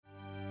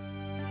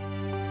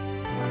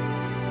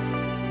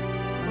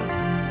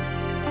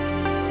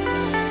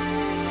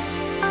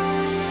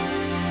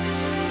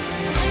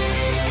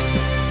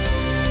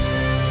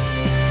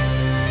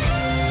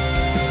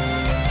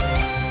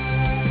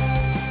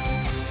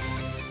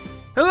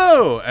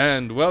Hello,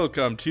 and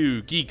welcome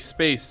to Geek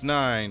Space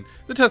 9,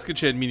 the Tuscan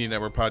Shed Media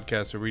Network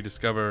podcast where we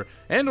discover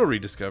and or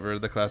rediscover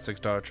the classic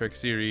Star Trek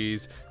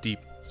series, Deep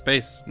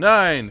Space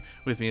Nine.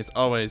 With me, as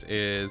always,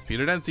 is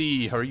Peter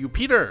Dempsey. How are you,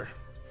 Peter?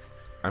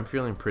 I'm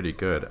feeling pretty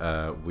good.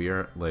 We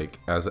are,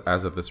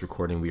 as of this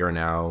recording, we are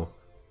now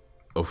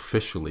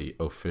officially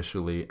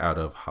out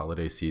of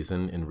holiday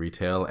season in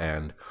retail,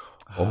 and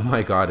oh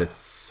my god, it's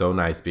so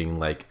nice being,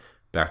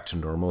 back to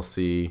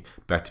normalcy,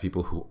 back to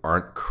people who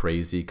aren't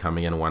crazy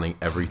coming in and wanting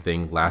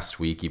everything last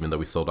week, even though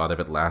we sold out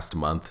of it last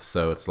month.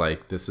 So it's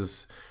this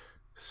is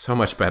so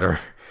much better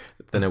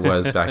than it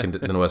was than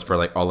it was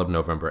for all of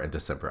November and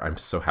December. I'm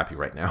so happy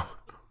right now.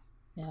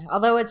 Yeah,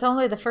 although it's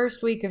only the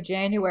first week of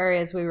January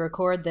as we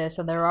record this,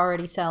 and they're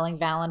already selling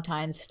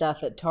Valentine's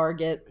stuff at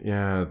Target.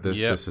 Yeah,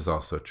 this is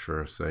also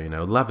true. So,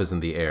 love is in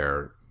the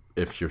air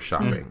if you're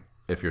shopping.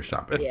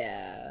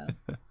 Yeah.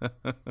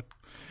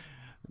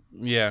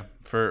 Yeah,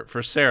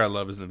 for Sarah,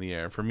 love is in the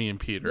air. For me and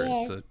Peter,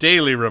 It's a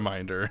daily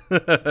reminder.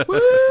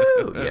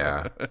 Woo!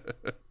 Yeah.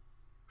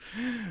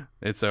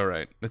 It's all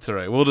right.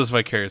 We'll just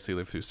vicariously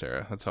live through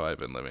Sarah. That's how I've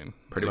been living.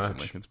 Pretty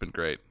recently. much. It's been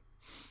great.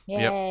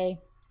 Yay. Yep.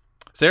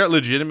 Sarah,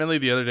 legitimately,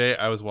 the other day,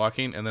 I was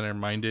walking, and then I'm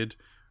reminded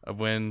of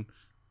when,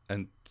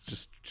 and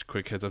just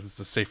quick heads up, this is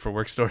a safe for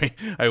work story.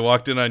 I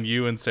walked in on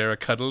you and Sarah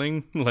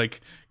cuddling,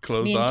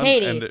 clothes Me and on.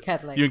 Katie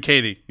cuddling. You and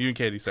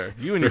Katie, sorry.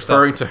 You and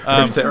Referring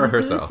yourself. to Sarah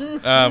herself.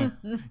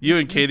 You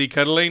and Katie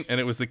cuddling, and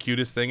it was the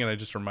cutest thing, and I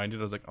just reminded,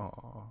 I was like,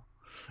 oh.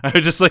 I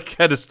just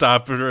had to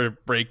stop for a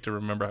break to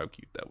remember how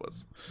cute that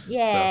was.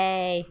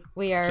 Yay. So,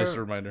 we are just a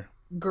reminder.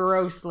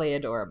 Grossly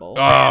adorable.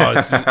 Oh,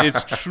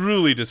 it's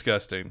truly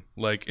disgusting.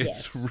 It's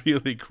Yes.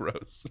 really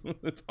gross.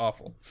 It's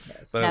awful.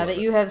 Yes. But Now that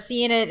you have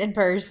seen it in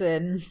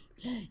person,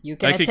 you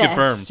can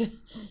attest.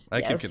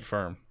 I can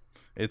confirm.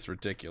 It's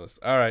ridiculous.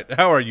 All right.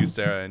 How are you,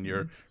 Sarah, and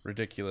your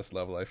ridiculous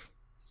love life?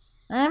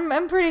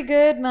 I'm pretty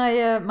good.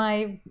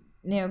 My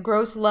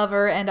gross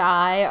lover and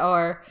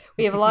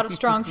we have a lot of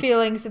strong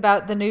feelings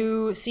about the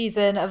new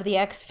season of the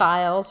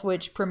X-Files,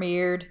 which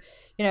premiered,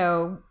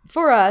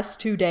 for us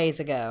 2 days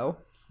ago.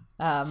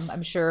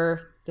 I'm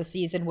sure the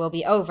season will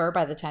be over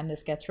by the time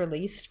this gets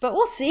released, but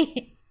we'll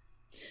see.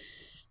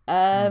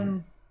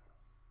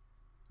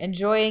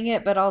 Enjoying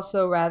it, but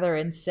also rather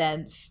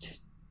incensed.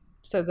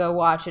 So go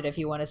watch it if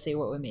you want to see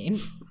what we mean.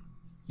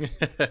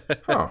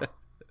 Oh.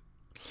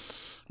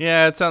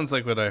 Yeah, it sounds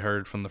like what I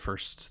heard from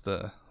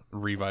the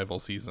revival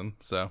season.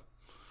 So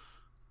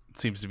it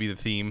seems to be the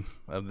theme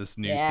of this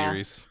new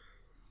series.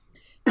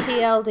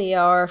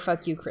 TLDR,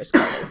 fuck you, Chris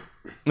Carter.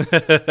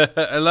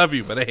 I love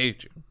you, but I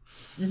hate you.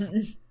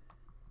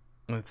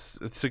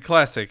 It's a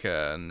classic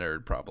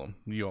nerd problem.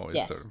 You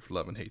always sort of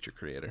love and hate your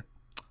creator.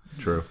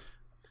 True.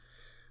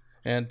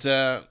 And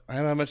I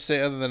don't have much to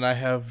say other than I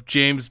have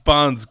James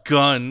Bond's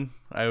gun.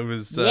 I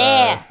was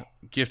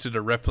gifted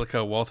a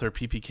replica Walther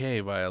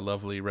PPK by a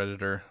lovely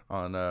Redditor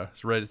on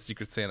Reddit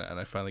Secret Santa, and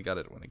I finally got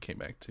it when it came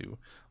back to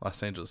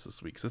Los Angeles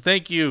this week. So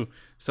thank you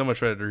so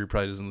much, Redditor, who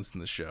probably doesn't listen to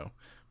the show.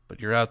 But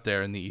you're out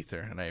there in the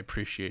ether, and I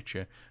appreciate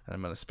you. And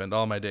I'm going to spend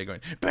all my day going,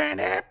 pew,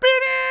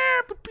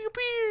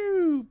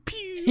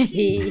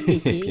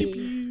 pew,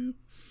 pew.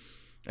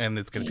 And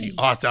it's going to be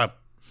awesome.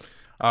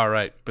 All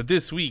right, but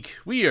this week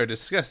we are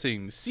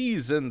discussing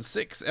Season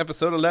 6,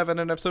 Episode 11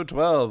 and Episode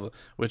 12,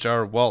 which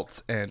are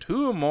Waltz and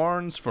Who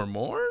Mourns for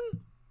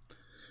Morn?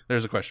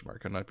 There's a question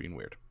mark. I'm not being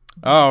weird.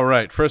 All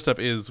right, first up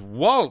is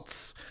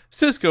Waltz.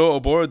 Sisko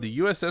aboard the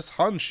USS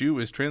Honshu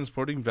is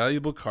transporting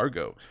valuable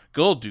cargo.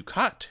 Gul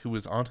Dukat, who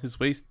is on his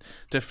way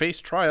to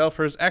face trial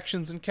for his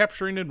actions in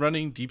capturing and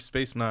running Deep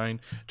Space Nine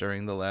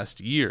during the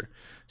last year.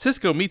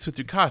 Sisko meets with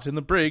Dukat in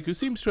the brig, who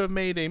seems to have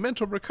made a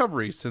mental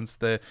recovery since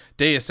the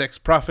Deus Ex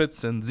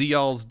prophets and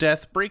Zial's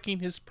death, breaking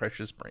his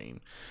precious brain.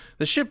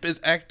 The ship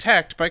is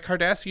attacked by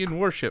Cardassian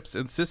warships,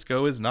 and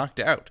Sisko is knocked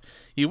out.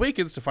 He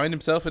awakens to find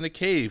himself in a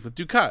cave with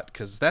Dukat,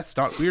 because that's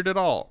not weird at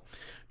all.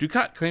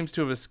 Dukat claims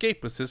to have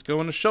escaped with Sisko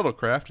in a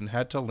shuttlecraft and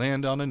had to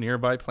land on a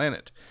nearby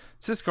planet.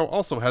 Sisko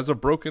also has a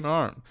broken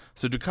arm,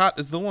 so Dukat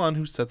is the one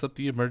who sets up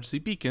the emergency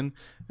beacon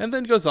and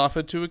then goes off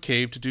into a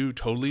cave to do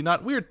totally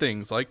not weird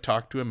things like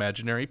talk to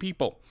imaginary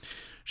people.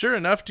 Sure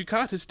enough,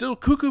 Dukat is still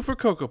cuckoo for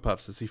Cocoa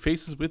Puffs as he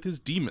faces with his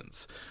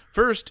demons.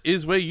 First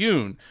is Wei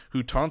Yun,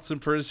 who taunts him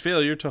for his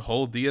failure to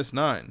hold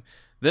DS9.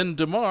 Then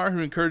Damar,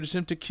 who encourages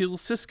him to kill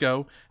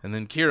Sisko, and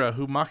then Kira,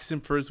 who mocks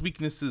him for his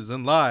weaknesses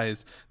and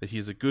lies that he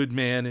is a good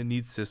man and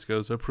needs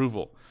Sisko's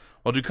approval.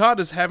 While Dukat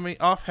is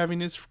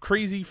having his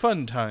crazy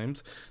fun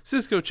times,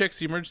 Sisko checks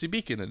the emergency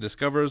beacon and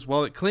discovers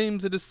while it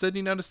claims it is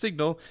sending out a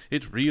signal,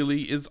 it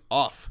really is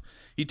off.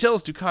 He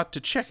tells Dukat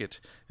to check it,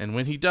 and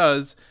when he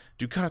does,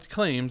 Dukat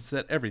claims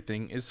that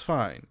everything is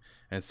fine,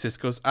 and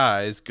Sisko's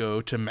eyes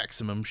go to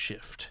maximum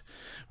shift.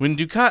 When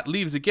Dukat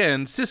leaves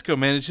again, Sisko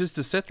manages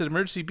to set the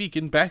emergency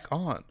beacon back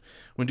on.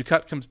 When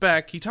Dukat comes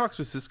back, he talks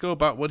with Sisko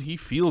about what he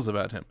feels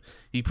about him.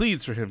 He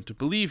pleads for him to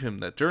believe him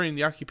that during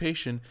the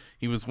occupation,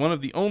 he was one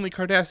of the only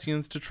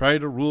Cardassians to try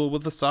to rule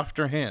with a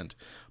softer hand,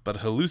 but a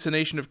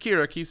hallucination of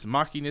Kira keeps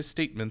mocking his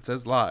statements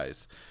as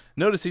lies.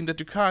 Noticing that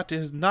Dukat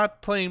is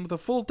not playing with a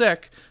full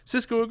deck,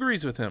 Sisko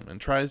agrees with him and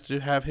tries to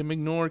have him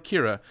ignore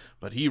Kira,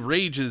 but he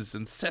rages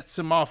and sets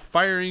him off,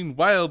 firing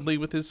wildly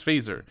with his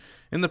phaser.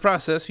 In the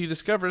process, he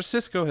discovers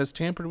Sisko has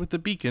tampered with the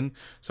beacon,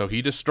 so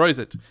he destroys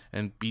it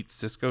and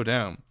beats Sisko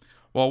down.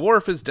 While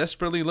Worf is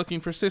desperately looking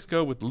for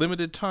Sisko with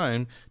limited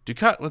time,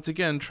 Dukat once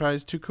again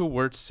tries to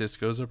coerce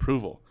Sisko's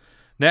approval.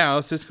 Now,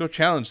 Sisko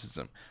challenges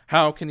him.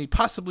 How can he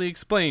possibly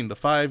explain the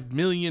 5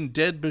 million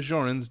dead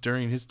Bajorans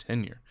during his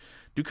tenure?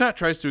 Dukat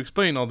tries to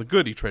explain all the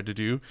good he tried to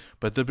do,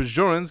 but the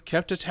Bajorans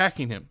kept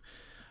attacking him.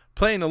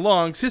 Playing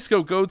along,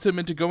 Sisko goads him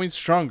into going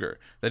stronger,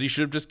 that he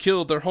should have just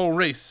killed their whole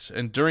race,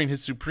 and during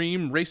his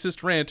supreme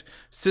racist rant,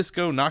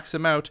 Sisko knocks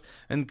him out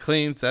and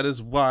claims that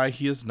is why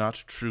he is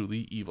not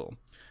truly evil.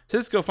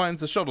 Sisko finds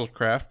the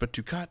shuttlecraft, but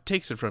Dukat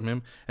takes it from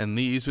him and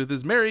leaves with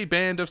his merry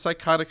band of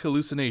psychotic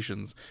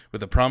hallucinations,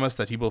 with a promise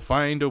that he will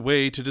find a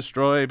way to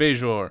destroy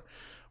Bajor.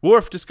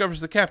 Worf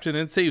discovers the captain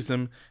and saves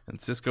him, and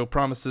Sisko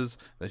promises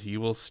that he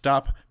will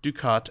stop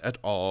Dukat at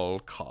all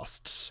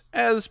costs.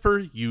 As per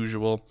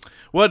usual.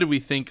 What do we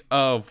think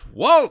of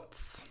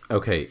Waltz?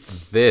 Okay,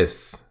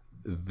 this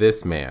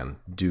man,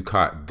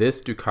 Dukat,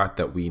 this Dukat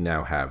that we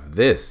now have,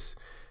 this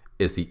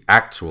is the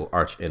actual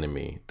arch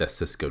enemy that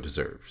Sisko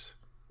deserves.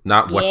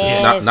 Not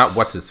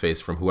what's his face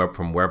from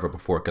wherever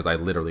before, because I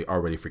literally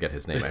already forget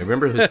his name. I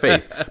remember his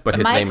face, but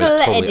his name is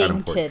totally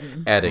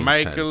unimportant. Eddington.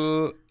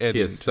 Michael Eddington.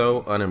 He is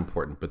so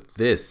unimportant, but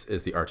this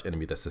is the arch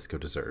enemy that Sisko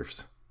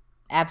deserves.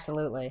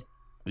 Absolutely.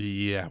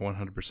 Yeah,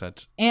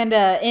 100%. And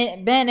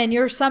Ben, in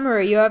your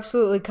summary, you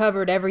absolutely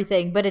covered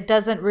everything, but it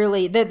doesn't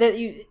really.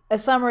 A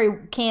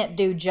summary can't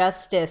do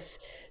justice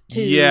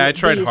to I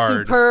tried the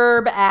hard.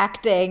 Superb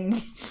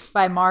acting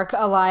by Mark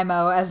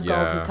Alimo as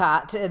Gul Yeah.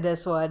 Dukat in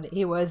this one.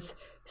 He was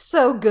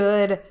so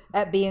good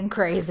at being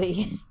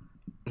crazy.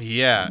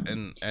 Yeah,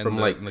 and From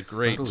the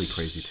great subtly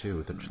crazy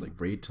too, then like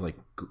raid to like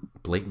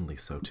blatantly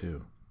so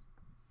too.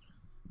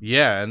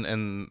 Yeah,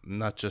 and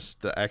not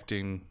just the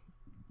acting,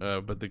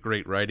 but the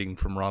great writing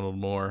from Ronald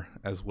Moore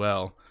as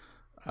well.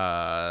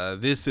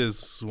 This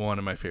is one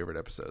of my favorite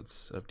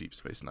episodes of Deep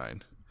Space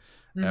Nine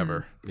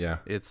ever. Yeah,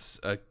 It's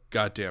a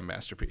goddamn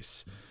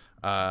masterpiece.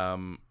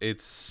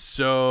 It's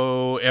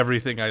so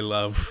everything I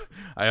love.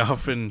 I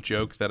often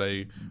joke that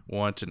I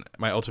want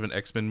my ultimate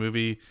X-Men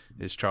movie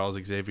is Charles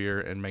Xavier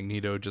and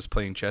Magneto just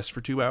playing chess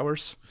for 2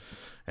 hours.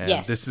 And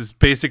Yes. this is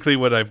basically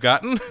what I've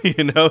gotten.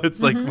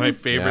 It's like my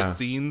favorite Yeah.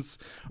 scenes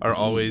are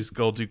always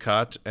Gul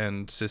Dukat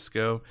and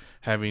Sisko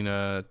having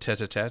a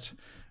tete-a-tete.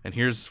 And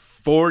here's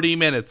 40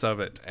 minutes of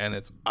it, and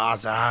it's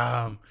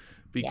awesome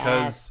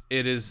because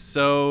it is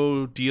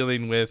so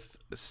dealing with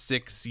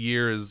 6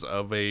 years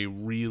of a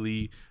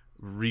really,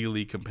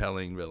 really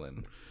compelling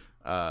villain.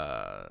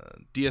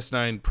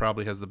 DS9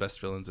 probably has the best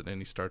villains in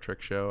any Star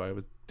Trek show, I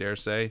would dare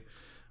say.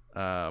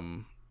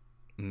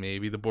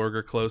 Maybe the Borg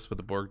are close, but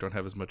the Borg don't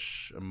have as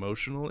much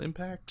emotional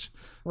impact.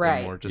 Right.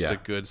 They're more just Yeah. a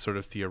good sort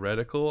of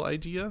theoretical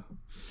idea.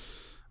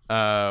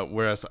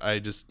 Whereas I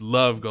just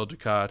love Gul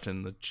Dukat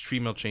and the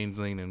female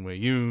changeling and Wei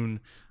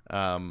Yun.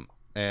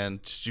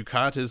 And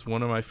Dukat is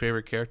one of my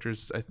favorite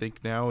characters, I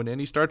think, now in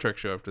any Star Trek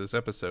show after this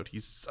episode.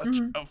 He's such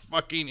a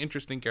fucking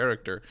interesting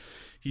character.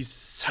 He's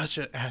such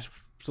an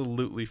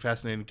absolutely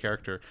fascinating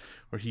character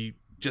where he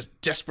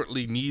just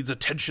desperately needs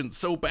attention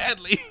so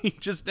badly. He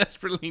just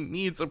desperately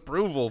needs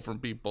approval from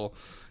people.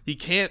 He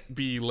can't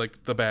be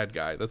like the bad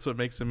guy. That's what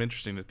makes him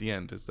interesting at the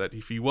end, is that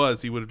if he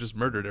was, he would have just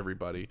murdered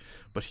everybody.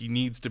 But he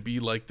needs to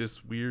be like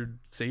this weird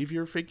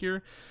savior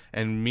figure.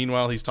 And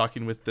meanwhile, he's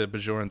talking with the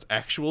Bajoran's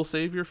actual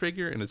savior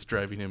figure, and it's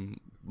driving him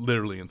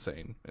literally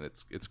insane. And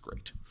it's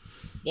great.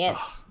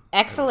 Yes.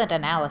 Excellent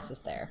analysis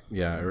there.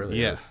 yeah, it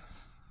really Yeah. is.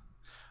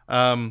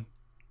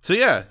 So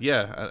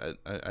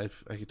I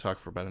could talk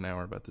for about an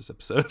hour about this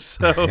episode.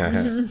 So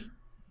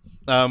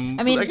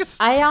I mean, I guess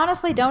I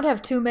honestly don't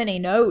have too many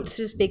notes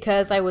just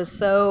because I was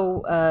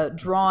so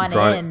drawn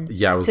in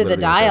yeah, I was to the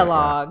literally gonna say that, yeah.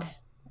 dialogue.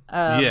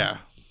 yeah.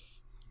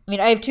 I mean,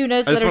 I have 2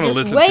 notes I just that are wanna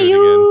just listen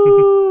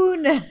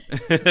to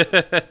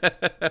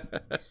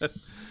Wayun.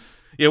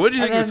 Yeah, what did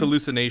you think of his then-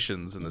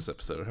 hallucinations in this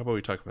episode? How about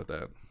we talk about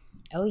that?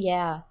 Oh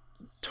yeah,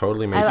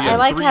 Totally makes sense. I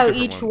like 3 how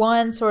different each ones.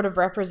 one sort of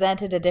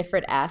represented a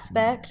different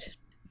aspect.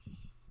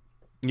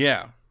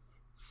 Yeah.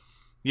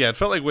 Yeah, it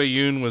felt like Wei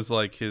Yun was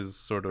like his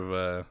sort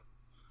of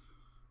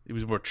he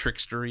was more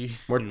trickstery.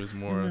 He was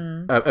more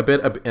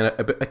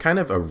a kind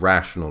of a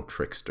rational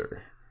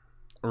trickster,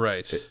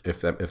 right.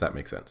 if that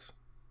makes sense.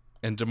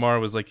 And Damar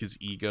was like his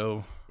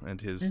ego and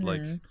his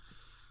like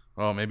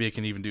maybe I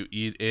can even do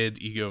id,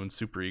 ego, and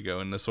super ego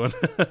in this one.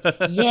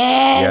 Yes.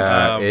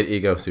 Yeah,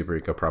 ego, super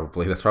ego,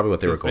 probably. That's probably what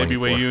they were going Maybe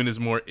for. Wei Yun is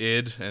more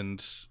id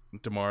and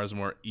Damar is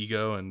more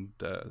ego and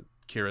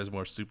Kira is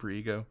more super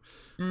ego.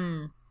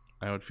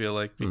 I would feel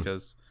like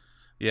because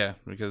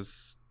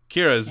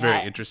Kira is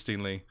very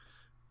interestingly.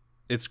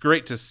 It's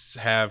great to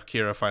have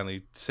Kira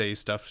finally say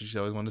stuff she's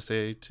always wanted to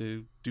say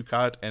to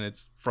Dukat, and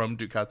it's from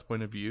Dukat's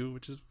point of view,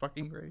 which is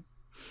fucking great.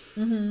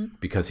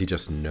 Because he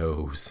just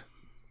knows.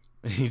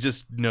 He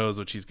just knows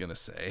what she's gonna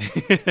say.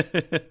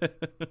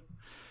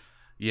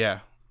 Yeah.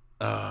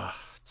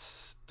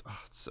 It's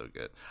so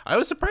good. I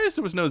was surprised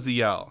there was no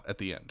ZL at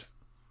the end.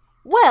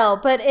 Well,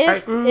 but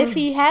if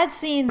he had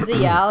seen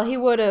ZL, he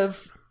would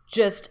have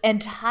just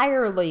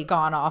entirely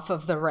gone off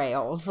of the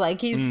rails.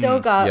 Like, he's still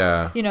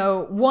got,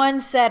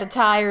 one set of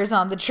tires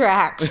on the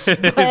tracks,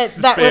 but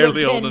that would have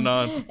been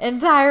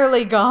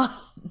entirely gone.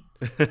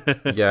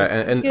 Yeah,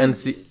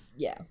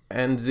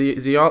 and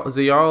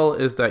Zial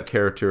is that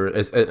character,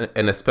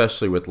 and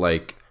especially with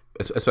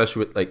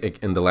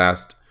in the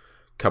last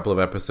couple of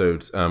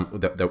episodes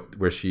that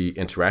where she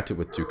interacted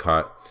with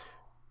Dukat.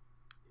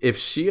 If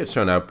she had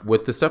shown up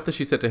with the stuff that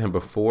she said to him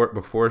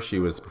before she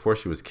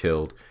was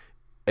killed,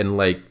 and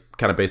like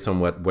kind of based on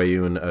what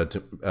Weyoun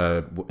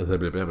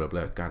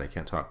God, I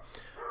can't talk.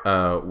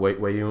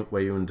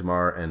 Weyoun,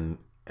 Damar, and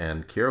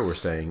Kira were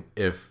saying,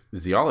 if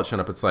Zial had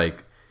shown up, it's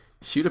like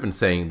she would have been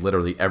saying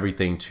literally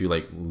everything to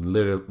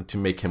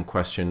make him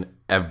question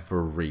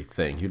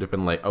everything. He would have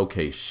been like,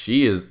 okay,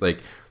 she is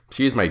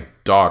my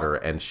daughter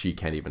and she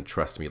can't even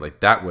trust me. Like,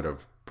 that would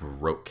have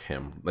broke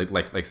him.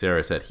 Like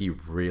Sarah said, he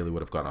really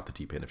would have gone off the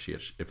deep end if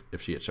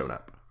she had shown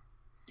up.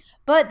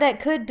 But that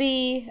could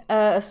be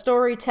a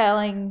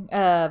storytelling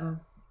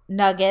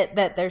nugget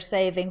that they're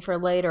saving for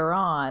later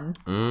on.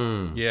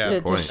 Yeah, to I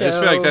just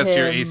feel like that's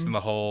your ace in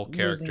the hole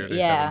character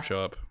to have him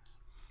show up.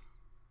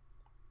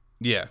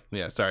 Yeah.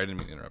 Sorry, I didn't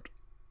mean to interrupt.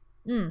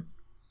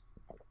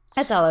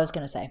 That's all I was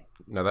gonna say.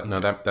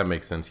 That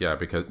makes sense. Yeah,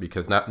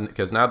 because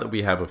now that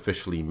we have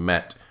officially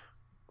met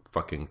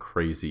fucking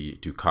crazy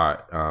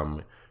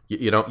Dukat,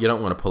 you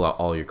don't want to pull out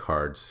all your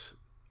cards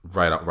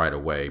right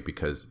away,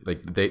 because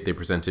like they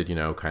presented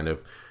kind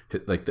of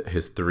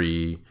his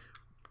three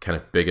kind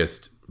of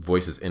biggest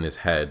voices in his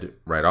head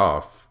right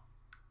off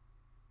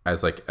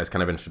as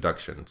kind of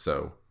introduction.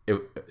 So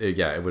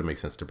it would make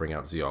sense to bring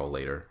out Zial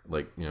later,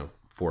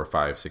 4 or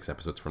 5, 6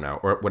 episodes from now,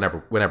 or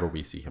whenever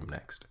we see him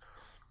next.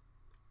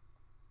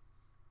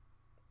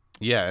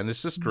 Yeah, and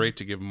it's just great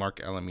to give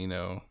Mark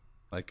Alamino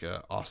like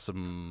a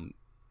awesome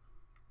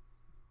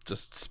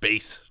just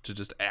space to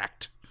just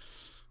act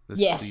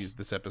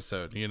this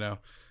episode.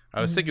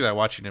 I was thinking that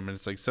watching him, and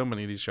it's like so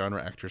many of these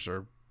genre actors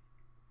are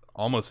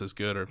almost as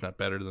good, or if not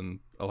better, than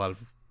a lot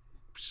of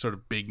sort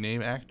of big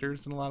name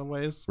actors in a lot of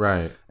ways.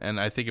 Right. And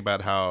I think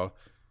about how,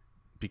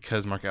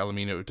 because Mark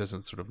Alamino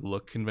doesn't sort of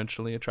look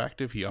conventionally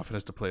attractive, he often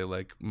has to play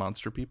like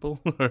monster people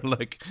or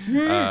like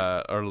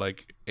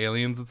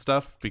aliens and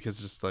stuff,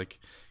 because just like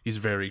he's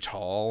very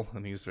tall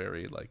and he's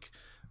very like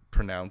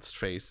pronounced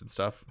face and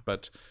stuff,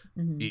 but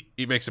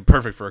he makes it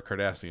perfect for a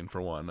Cardassian, for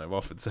one. I've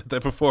often said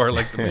that before,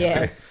 like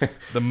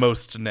the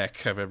most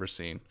neck I've ever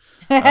seen.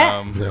 There's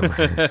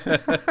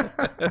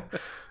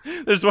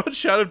one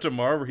shot of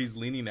Damar where he's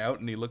leaning out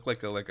and he looked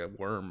like a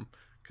worm.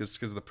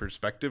 Because of the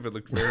perspective, it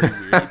looked very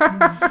weird.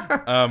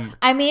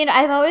 I mean,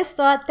 I've always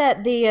thought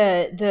that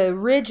the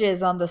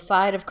ridges on the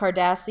side of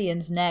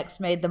Cardassians' necks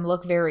made them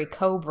look very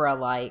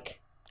Cobra-like.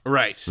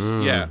 Right.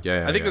 Yeah.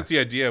 I think that's the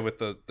idea with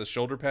the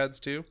shoulder pads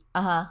too.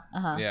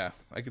 Yeah,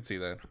 I could see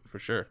that for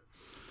sure.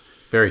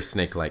 Very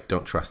snake-like.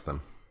 Don't trust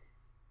them.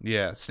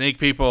 Yeah, snake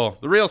people.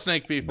 The real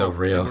snake people. The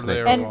real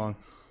snake people.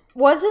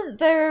 Wasn't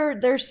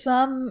there's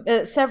some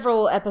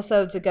several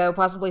episodes ago,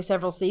 possibly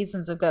several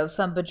seasons ago,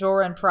 some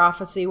Bajoran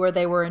prophecy where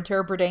they were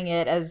interpreting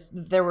it as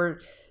there were,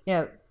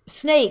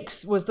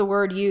 snakes was the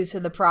word used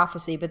in the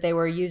prophecy, but they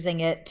were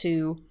using it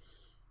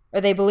or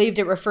they believed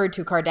it referred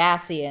to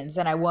Cardassians,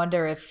 and I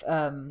wonder if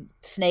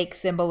snake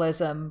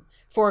symbolism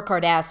for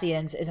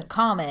Cardassians isn't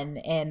common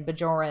in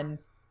Bajoran,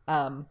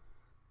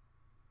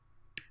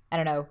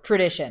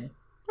 tradition.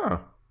 Huh.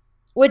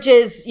 Which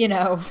is,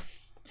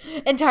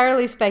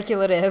 entirely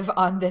speculative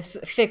on this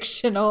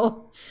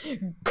fictional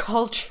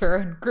culture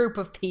and group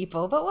of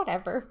people, but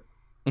whatever.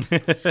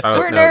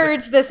 We're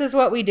nerds. This is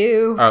what we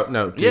do. Oh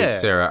no, dude,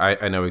 Sarah,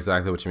 I know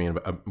exactly what you mean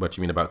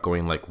about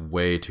going like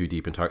way too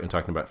deep and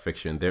talking about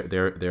fiction.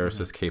 There's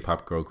this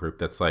K-pop girl group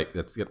that's like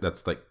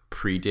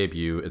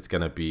pre-debut. It's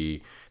gonna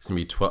be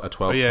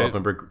 12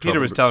 member. Peter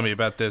was telling me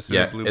about this, and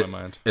it blew my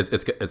mind.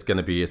 It's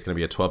gonna be a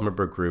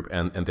 12-member group,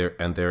 and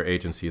their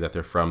agency that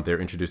they're from.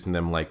 They're introducing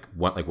them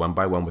one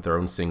by one with their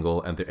own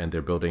single, and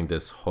they're building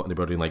this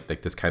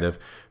this kind of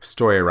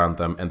story around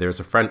them. And there's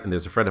a friend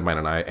of mine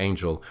and I,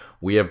 Angel.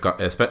 We have got,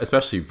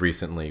 especially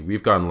recently,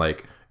 we've gone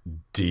like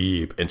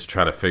deep into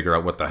trying to figure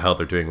out what the hell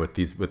they're doing with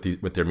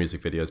their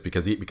music videos,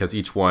 because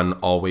each one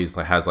always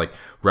has like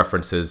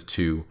references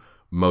to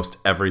most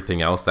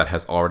everything else that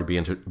has already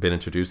been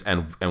introduced,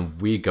 and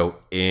we go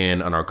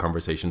in on our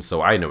conversation,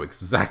 so I know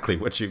exactly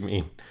what you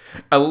mean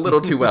a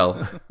little too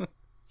well.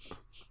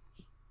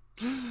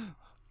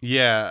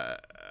 Yeah,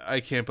 I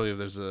can't believe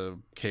there's a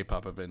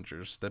K-pop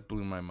Avengers. That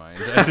blew my mind.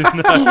 I did not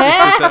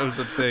think that was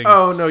a thing.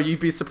 Oh no,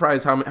 you'd be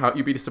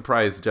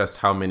surprised just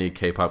how many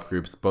K-pop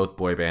groups, both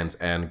boy bands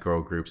and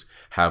girl groups,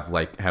 have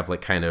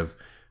kind of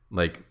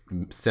like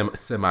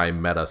semi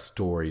meta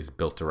stories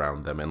built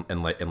around them, and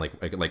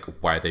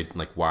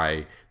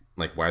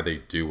why they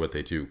do what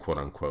they do, quote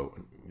unquote.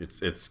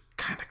 It's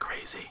kind of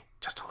crazy,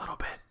 just a little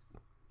bit.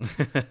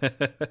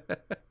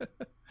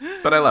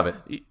 But I love it.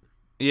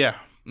 Yeah,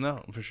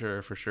 No, for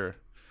sure.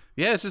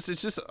 Yeah, it's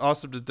just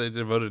awesome that they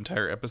devote an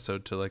entire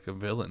episode to like a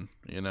villain,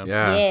 you know?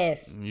 Yeah.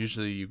 Yes. And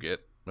usually you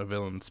get a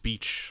villain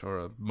speech or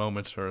a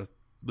moment or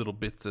little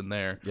bits in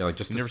there. Yeah, like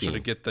just you a never scene. sort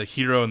of get the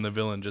hero and the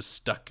villain just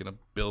stuck in a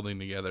building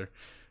together,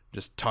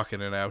 just talking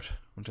it out,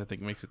 which I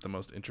think makes it the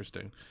most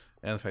interesting.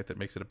 And the fact that it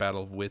makes it a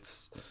battle of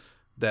wits,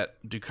 that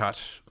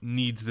Dukat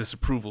needs this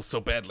approval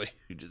so badly.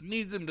 He just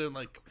needs him to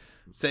like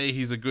say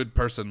he's a good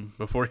person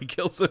before he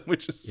kills him,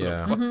 which is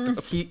so fucked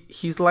up.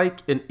 He's like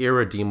an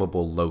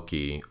irredeemable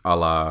Loki, a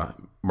la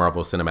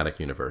Marvel Cinematic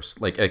Universe.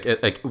 Like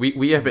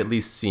we have at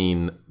least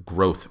seen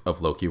growth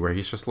of Loki, where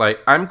he's just like,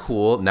 I'm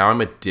cool now,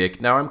 I'm a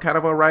dick now, I'm kind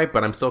of alright,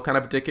 but I'm still kind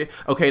of a dick.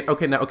 Okay,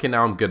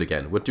 now I'm good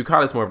again. With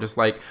Dukat, it's more of just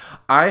like,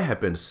 I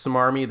have been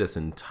smarmy this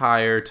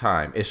entire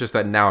time. It's just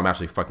that now I'm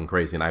actually fucking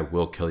crazy, and I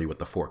will kill you with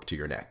the fork to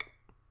your neck.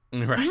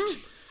 Right.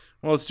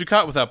 Well, it's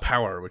Dukat without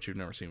power, which you've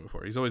never seen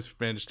before. He's always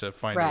managed to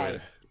find a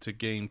way to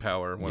gain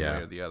power one way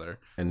or the other.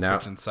 And now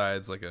switching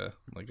sides like a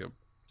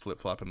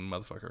flip-flopping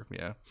motherfucker.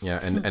 Yeah,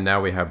 and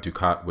now we have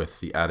Dukat with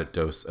the added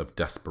dose of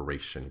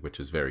desperation, which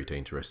is very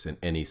dangerous in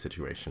any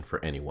situation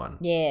for anyone.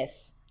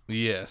 Yes.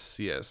 Well,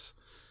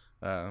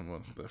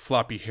 the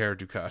floppy hair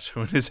Dukat,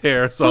 when his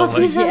hair is all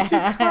like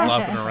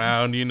flopping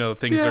around,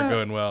 things are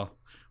going well.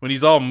 When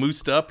he's all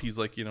moosed up, he's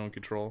like, in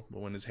control.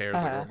 But when his hair is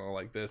like going all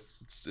like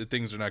this,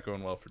 things are not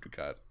going well for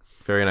Dukat.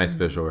 Very nice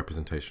visual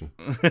representation.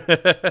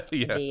 Yeah.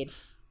 Indeed.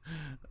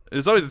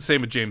 It's always the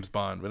same with James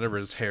Bond. Whenever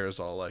his hair is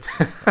all like,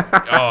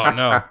 oh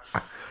no,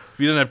 if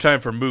you don't have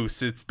time for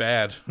mousse, it's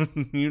bad.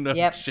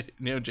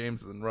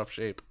 James is in rough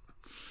shape.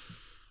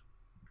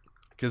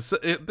 Because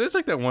there's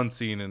like that one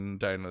scene in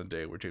Die Another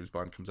Day where James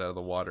Bond comes out of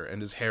the water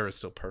and his hair is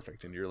still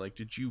perfect, and you're like,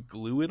 did you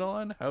glue it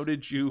on? How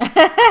did you?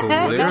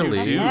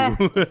 Clearly,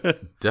 do?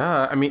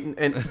 Duh. I mean,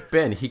 and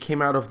Ben, he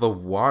came out of the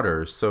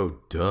water, so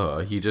duh.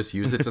 He just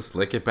used it to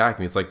slick it back,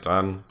 and he's like,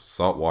 done.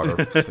 Salt water.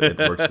 It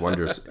works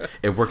wonders.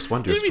 It works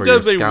wonders Maybe for he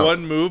does your scalp.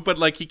 one move, but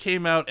like he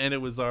came out and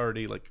it was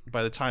already like,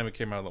 by the time it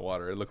came out of the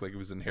water, it looked like it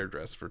was in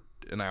hairdress for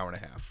an hour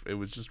and a half. It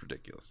was just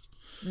ridiculous.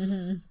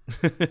 Mm-hmm.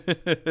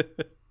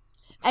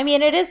 I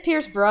mean, it is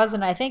Pierce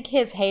Brosnan. I think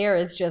his hair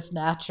is just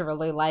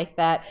naturally like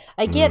that.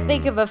 I can't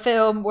think of a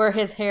film where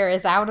his hair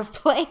is out of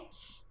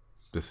place.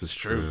 This is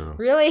true.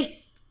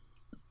 Really?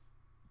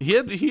 He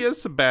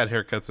has some bad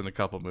haircuts in a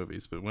couple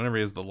movies, but whenever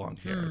he has the long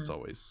hair, it's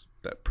always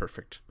that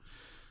perfect.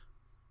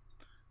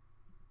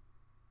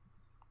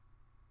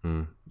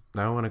 Now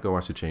I want to go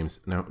watch a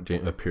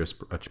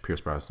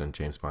Pierce Brosnan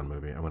James Bond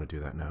movie. I want to do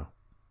that now.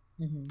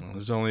 Mm-hmm. Well,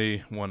 there's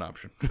only one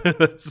option.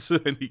 That's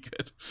any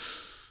good.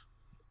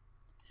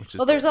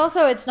 Well, there's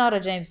also, it's not a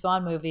James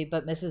Bond movie,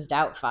 but Mrs.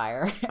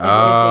 Doubtfire.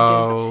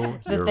 Oh, I think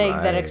is the thing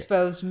that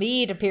exposed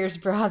me to Pierce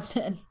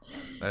Brosnan.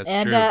 That's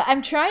and true.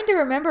 I'm trying to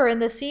remember in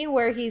the scene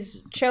where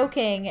he's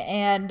choking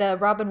and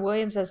Robin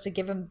Williams has to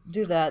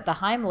do the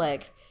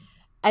Heimlich.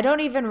 I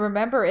don't even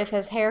remember if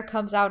his hair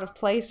comes out of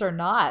place or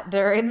not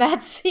during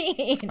that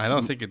scene. I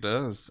don't think it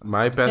does.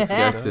 My best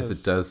guess is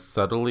it does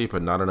subtly,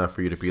 but not enough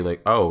for you to be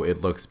like, oh, it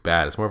looks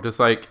bad. It's more of just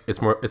like,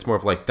 it's more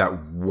of like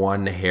that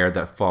one hair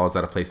that falls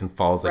out of place and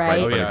falls like right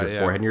in front of your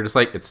forehead, and you're just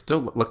like, it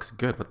still looks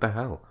good. What the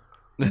hell?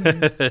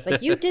 It's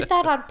like, you did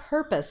that on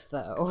purpose,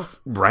 though.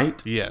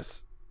 Right?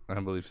 Yes, I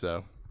believe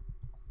so.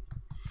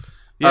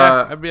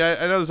 Yeah, I mean,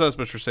 I know there's not as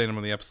much for saying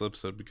on the episode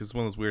because it's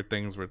one of those weird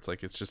things where it's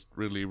like, it's just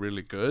really,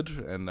 really good,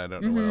 and I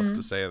don't know what else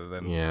to say other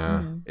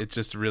than it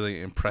just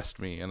really impressed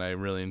me, and I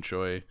really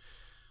enjoy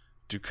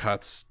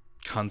Dukat's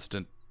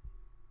constant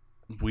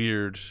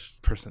weird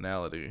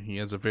personality. He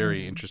has a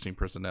very interesting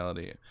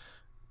personality.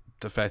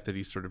 The fact that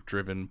he's sort of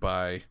driven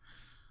by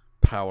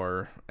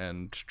power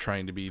and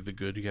trying to be the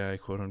good guy,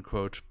 quote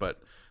unquote,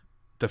 but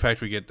the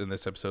fact we get in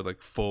this episode like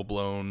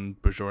full-blown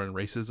Bajoran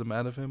racism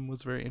out of him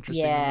was very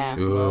interesting to me as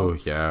well. Ooh,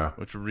 yeah.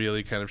 Which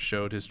really kind of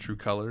showed his true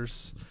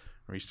colors,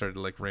 where he started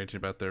like ranting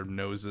about their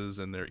noses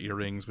and their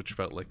earrings, which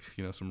felt like,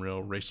 some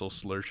real racial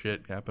slur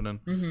shit happening.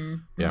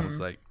 Yeah. It's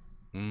like,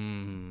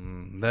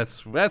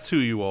 that's who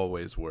you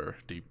always were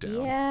deep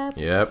down.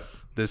 Yep.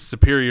 This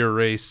superior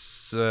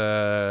race,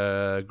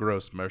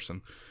 gross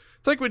person.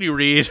 It's like when you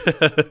read,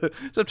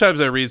 sometimes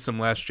I read some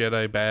Last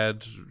Jedi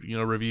bad,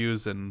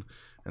 reviews, and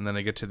then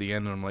I get to the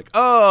end and I'm like,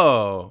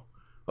 oh,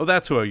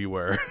 that's who you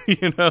were.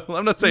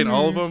 I'm not saying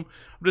all of them.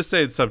 I'm just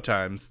saying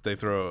sometimes they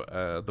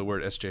throw the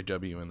word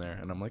SJW in there,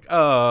 and I'm like,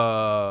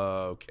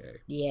 oh, okay.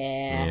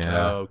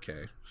 Yeah.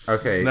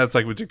 Okay. And that's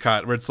like with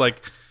Dukat, where it's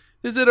like,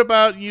 is it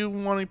about you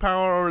wanting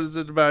power, or is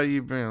it about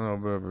you being a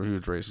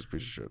huge racist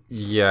piece of shit?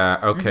 Yeah.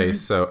 Okay.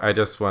 So I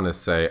just want to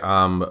say,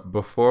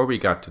 before we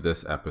got to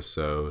this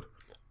episode,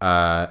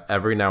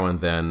 every now and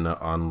then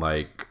on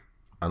like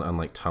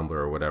Tumblr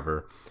or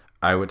whatever,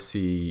 I would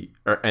see,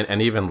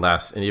 and even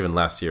last year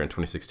in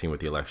 2016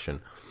 with the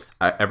election,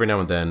 every now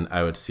and then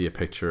I would see a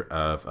picture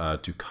of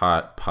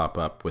Dukat pop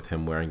up with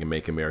him wearing a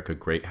 "Make America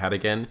Great" hat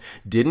again.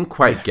 Didn't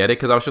quite get it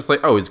because I was just like,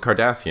 oh, he's a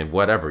Cardassian,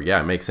 whatever.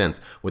 Yeah, it makes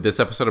sense. With this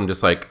episode, I'm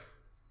just like,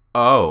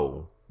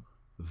 oh,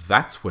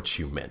 that's what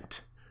you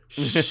meant.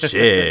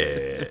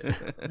 Shit.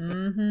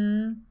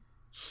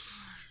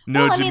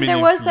 No Well, I mean, there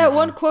Dominion was that fusion.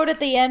 one quote at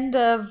the end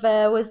of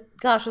was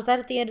that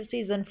at the end of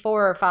season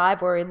 4 or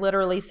 5 where he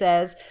literally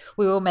says,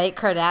 "We will make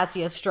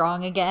Cardassia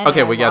strong again."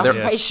 Okay, and well, I yeah, lost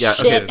there, my yeah,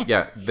 shit. okay,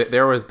 yeah.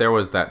 There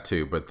was that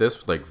too, but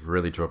this like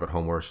really drove it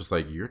home. Where it's just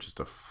like you're just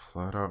a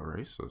flat out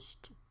racist.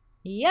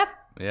 Yep.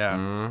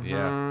 Yeah.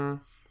 Yeah. Mhm.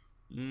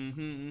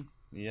 Mm-hmm.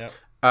 Yep.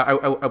 I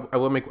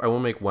will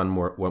make one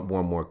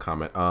more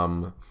comment.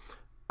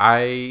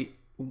 I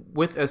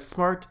with as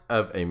smart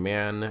of a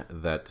man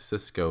that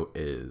Cisco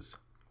is,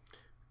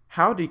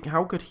 how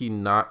could he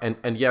not?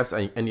 And yes,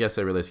 I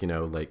realize,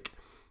 like,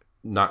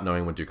 not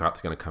knowing when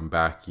Ducat's going to come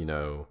back, you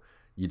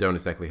don't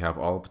exactly have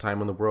all the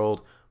time in the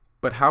world,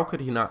 but how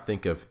could he not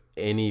think of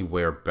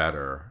anywhere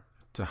better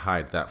to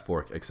hide that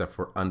fork except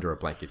for under a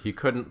blanket? He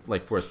couldn't,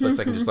 like, for a split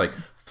second just like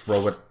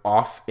throw it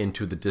off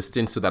into the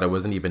distance so that it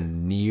wasn't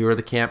even near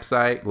the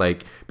campsite,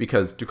 like,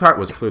 because Ducat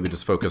was clearly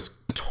just focused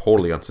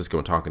totally on Cisco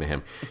and talking to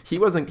him. He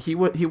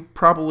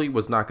probably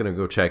was not going to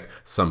go check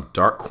some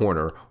dark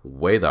corner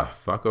way the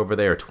fuck over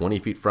there 20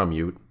 feet from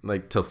you,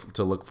 like,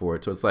 to look for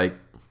it. So it's like,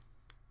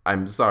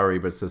 I'm sorry,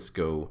 but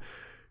Cisco,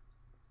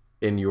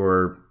 in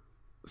your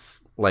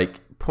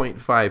like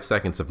 0.5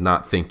 seconds of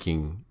not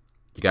thinking,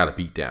 you got a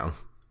beat down.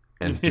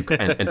 And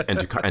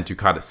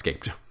Ducat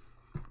escaped.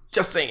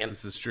 Just saying.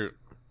 This is true.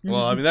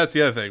 Well, I mean, that's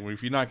the other thing.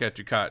 If you knock out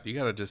Ducat, you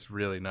gotta just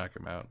really knock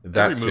him out.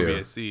 That Every movie too.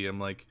 I see, I'm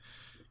like,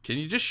 can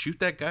you just shoot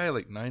that guy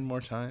like 9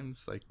 more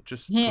times? Like,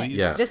 just Yeah. please.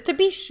 Yeah. Just to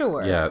be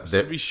sure. Yeah, Just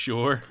to be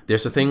sure.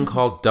 there's a thing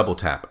called double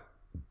tap.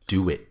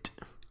 Do it.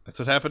 That's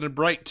what happened in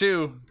Bright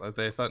too. Like,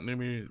 they thought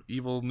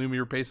evil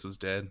Numi Rapace was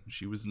dead.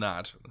 She was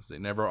not. As they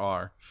never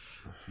are.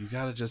 So you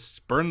gotta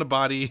just burn the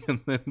body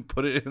and then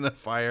put it in a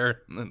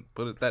fire, and then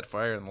put that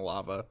fire in the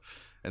lava,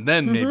 and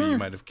then maybe you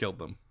might have killed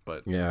them.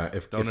 But Yeah,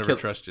 don't ever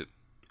trust it.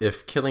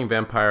 if killing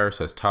vampires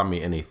has taught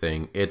me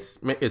anything, it's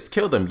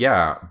kill them,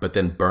 yeah, but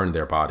then burn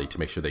their body to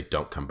make sure they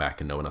don't come back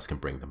and no one else can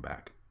bring them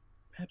back.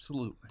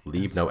 Absolutely.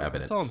 Leave no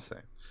evidence. That's all I'm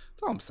saying.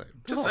 That's all I'm saying.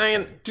 Just That's all I'm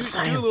saying. saying. Just do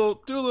saying.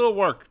 a little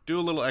work. Do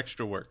a little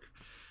extra work.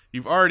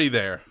 You've already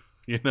there.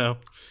 You're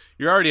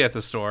already at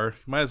the store.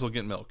 You might as well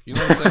get milk. You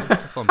know what I'm saying?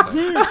 That's all I'm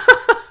saying.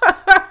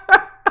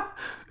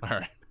 All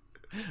right.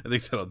 I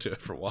think that'll do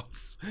it for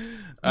once.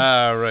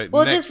 All right.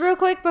 Well, next. just real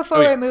quick before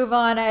Oh, yeah. we move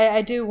on,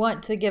 I do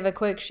want to give a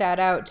quick shout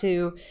out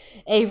to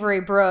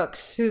Avery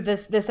Brooks, who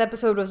this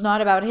episode was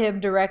not about him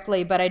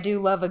directly, but I do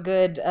love a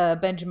good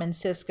Benjamin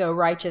Sisko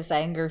righteous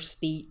anger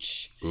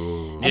speech.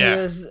 Ooh. And Yeah.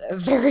 he was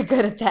very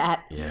good at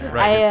that. Yeah.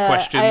 Right. His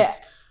questions.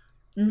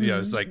 mm-hmm.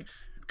 It's like,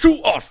 true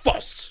or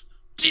false?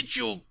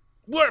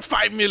 Were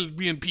 5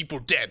 million people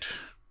dead?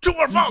 True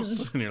or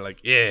false? And you're like,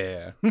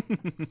 yeah.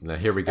 Now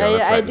here we go.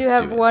 That's I right, do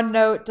let's have do it. one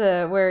note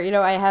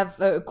where, I have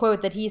a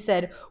quote that he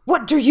said,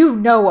 "What do you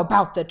know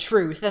about the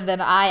truth?" And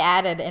then I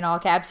added in all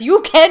caps,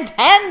 "You can't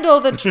handle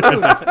the truth."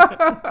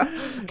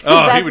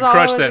 Oh, he would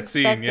crush that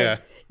scene, yeah.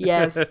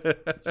 Yes.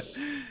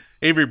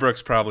 Avery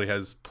Brooks probably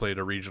has played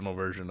a regional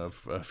version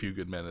of A Few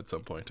Good Men at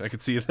some point. I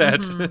could see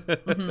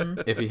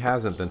that. If he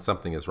hasn't, then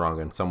something is wrong,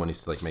 and someone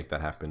needs to like make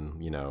that happen.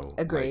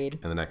 Agreed.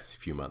 Like, in the next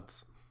few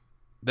months.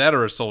 That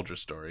or A Soldier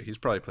Story. He's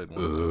probably played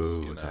one of those.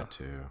 Ooh, that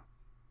too.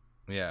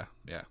 Yeah.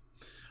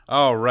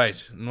 All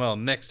right. Well,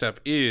 next up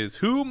is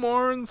Who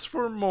Mourns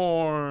for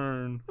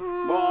Morn?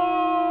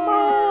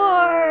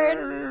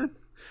 Morn.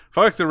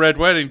 Fuck the Red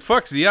Wedding.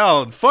 Fuck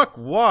Zial. And fuck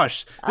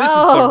Wash. This is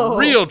the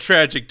real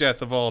tragic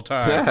death of all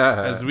time.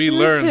 Yeah. As we Too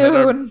learn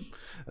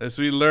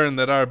soon.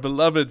 that our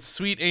beloved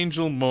sweet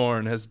angel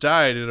Morn has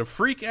died in a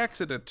freak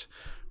accident.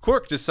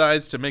 Quark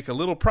decides to make a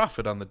little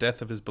profit on the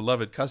death of his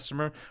beloved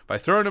customer by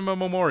throwing him a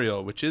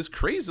memorial, which is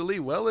crazily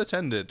well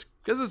attended,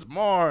 because it's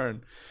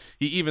Morn.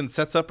 He even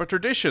sets up a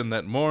tradition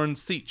that Morn's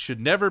seat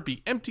should never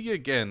be empty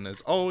again,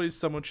 as always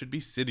someone should be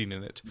sitting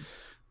in it.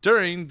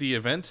 During the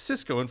event,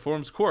 Cisco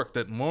informs Quark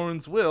that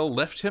Morn's will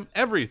left him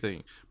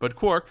everything, but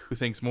Quark, who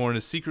thinks Morn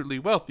is secretly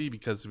wealthy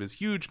because of his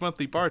huge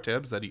monthly bar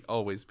tabs that he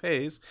always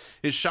pays,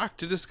 is shocked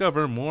to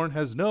discover Morn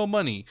has no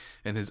money,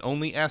 and his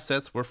only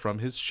assets were from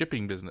his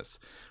shipping business.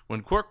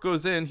 When Quark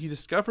goes in, he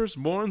discovers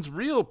Morn's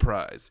real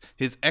prize,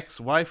 his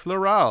ex-wife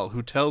Laral,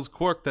 who tells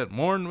Quark that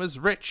Morn was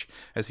rich,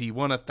 as he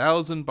won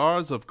 1,000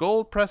 bars of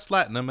gold-pressed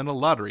latinum in a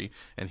lottery,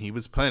 and he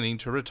was planning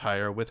to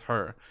retire with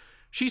her.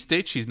 She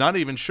states she's not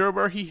even sure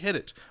where he hid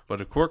it,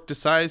 but if Quark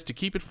decides to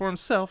keep it for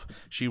himself,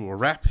 she will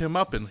wrap him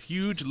up in a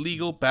huge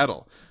legal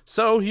battle.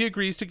 So he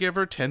agrees to give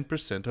her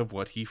 10% of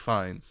what he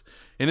finds.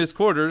 In his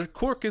quarters,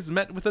 Quark is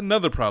met with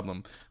another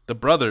problem. The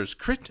brothers,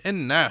 Crit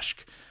and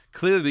Nashk,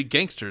 clearly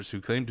gangsters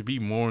who claim to be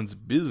Morn's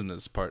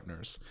business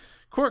partners.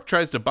 Quark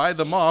tries to buy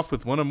them off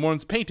with one of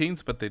Morn's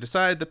paintings, but they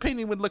decide the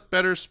painting would look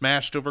better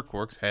smashed over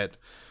Quark's head.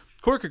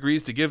 Quark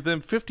agrees to give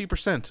them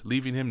 50%,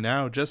 leaving him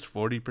now just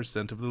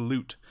 40% of the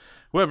loot.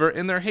 However,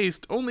 in their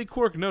haste, only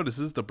Quark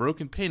notices the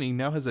broken painting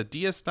now has a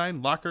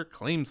DS9 locker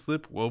claim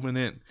slip woven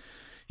in.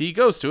 He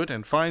goes to it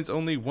and finds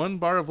only 1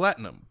 bar of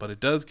latinum, but it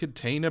does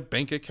contain a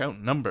bank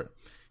account number.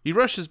 He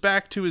rushes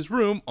back to his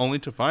room only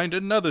to find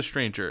another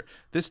stranger,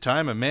 this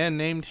time a man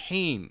named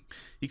Hane.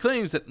 He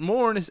claims that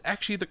Morn is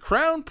actually the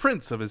crown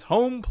prince of his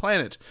home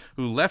planet,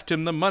 who left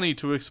him the money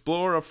to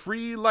explore a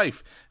free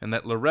life, and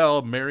that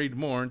L'Rell married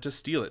Morn to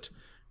steal it.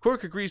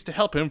 Quark agrees to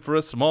help him for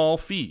a small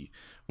fee.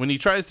 When he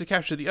tries to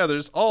capture the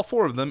others, all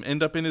 4 of them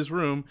end up in his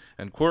room,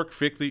 and Quark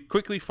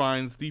quickly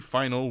finds the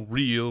final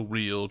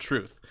real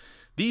truth.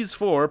 These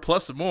 4,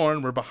 plus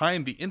Morn, were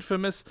behind the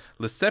infamous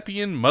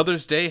Lesepian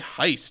Mother's Day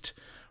heist.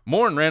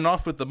 Morn ran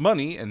off with the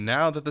money, and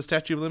now that the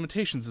statute of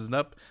limitations is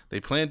up, they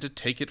plan to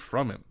take it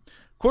from him.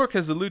 Quark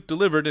has the loot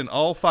delivered, and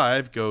all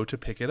 5 go to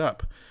pick it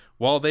up.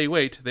 While they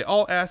wait, they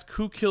all ask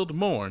who killed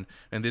Morn,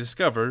 and they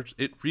discover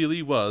it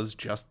really was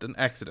just an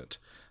accident.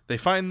 They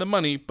find the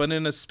money, but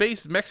in a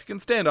space Mexican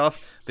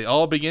standoff, they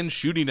all begin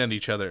shooting at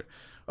each other.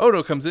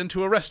 Odo comes in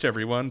to arrest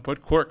everyone,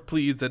 but Quark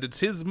pleads that it's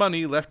his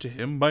money left to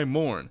him by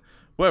Morn.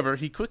 However,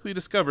 he quickly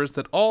discovers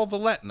that all the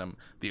latinum,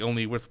 the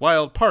only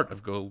worthwhile part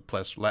of gold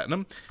plus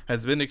latinum,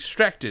 has been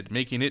extracted,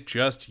 making it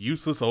just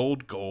useless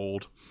old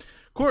gold.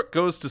 Quark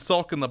goes to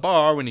sulk in the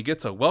bar when he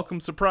gets a welcome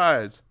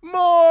surprise.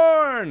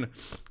 Morn!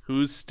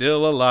 Who's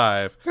still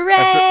alive.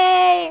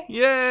 Hooray!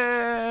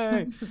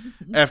 Yay!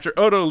 After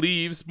Odo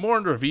leaves,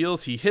 Morn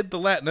reveals he hid the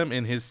latinum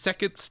in his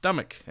second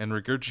stomach and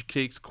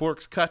regurgitates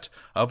Quark's cut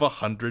of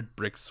 100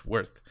 bricks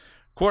worth.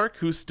 Quark,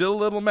 who's still a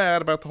little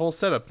mad about the whole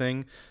setup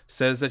thing,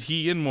 says that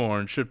he and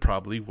Morn should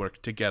probably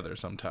work together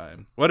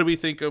sometime. What do we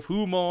think of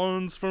Who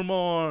Mourns for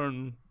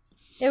Morn?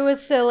 It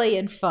was silly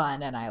and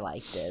fun, and I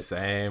liked it.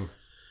 Same.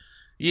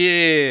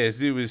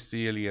 Yes, it was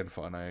silly and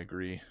fun, I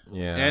agree.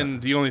 Yeah.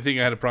 And the only thing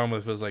I had a problem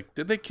with was like,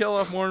 did they kill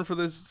off Morn for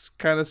this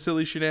kind of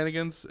silly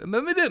shenanigans? And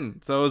then they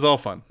didn't, so it was all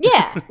fun.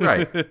 Yeah.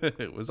 Right.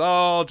 It was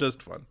all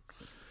just fun.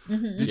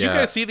 Mm-hmm. Did you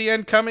guys see the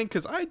end coming?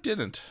 Because I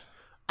didn't.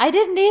 I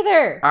didn't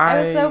either.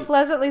 I was so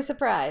pleasantly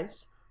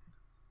surprised.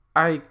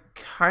 I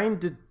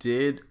kind of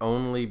did,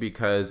 only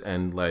because,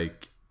 we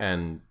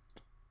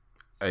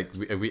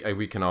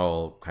can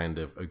all kind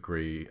of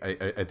agree.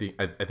 I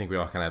think we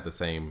all kind of had the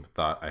same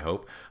thought. I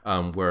hope.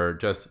 Where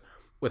just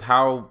with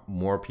how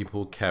more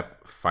people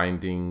kept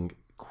finding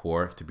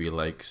Quark to be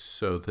like,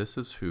 so this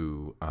is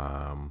who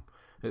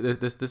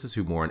this is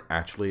who Morn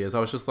actually is. I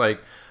was just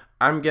like,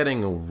 I'm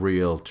getting a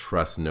real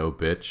trust no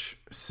bitch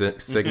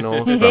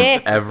signal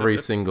from every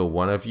single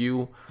one of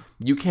you.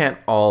 You can't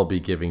all be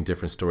giving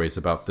different stories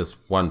about this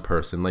one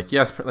person.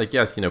 Yes,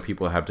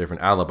 people have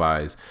different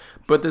alibis,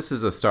 but this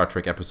is a Star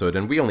Trek episode,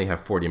 and we only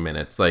have 40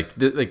 minutes.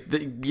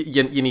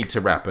 You need to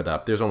wrap it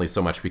up. There's only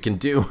so much we can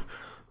do.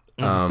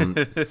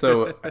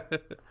 So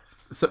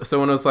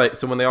when it was like,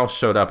 so when they all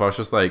showed up, I was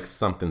just like,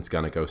 something's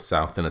gonna go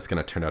south, and it's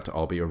gonna turn out to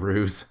all be a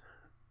ruse.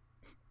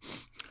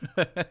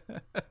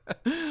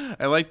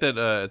 I like that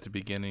at the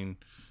beginning,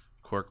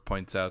 Quark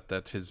points out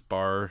that his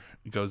bar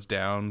goes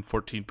down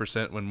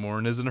 14% when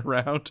Morn isn't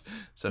around,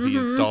 so he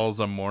installs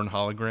a Morn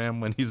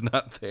hologram when he's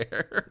not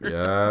there.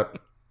 Yeah.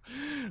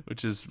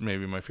 Which is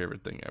maybe my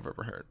favorite thing I've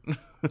ever heard.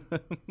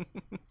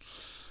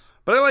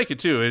 But I like it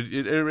too.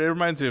 It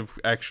reminds me of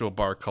actual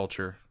bar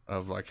culture,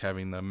 of like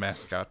having the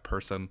mascot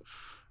person.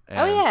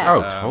 And,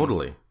 yeah.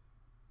 Totally.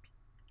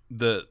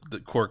 The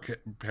Quark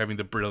having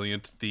the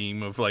brilliant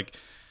theme of like,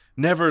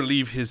 never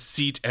leave his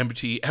seat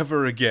empty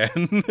ever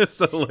again.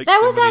 So like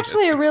that was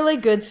actually a really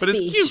good speech. But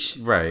it's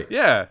cute. Right.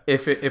 Yeah.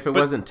 If it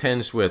wasn't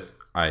tinged with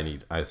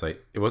it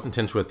wasn't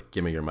tinged with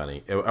give me your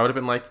money, I would have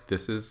been like,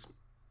 this is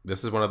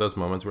one of those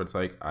moments where it's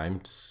like, I'm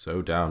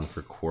so down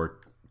for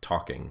Quark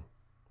talking.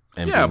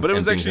 And but it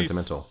was actually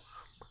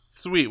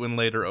sweet when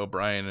later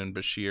O'Brien and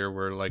Bashir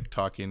were like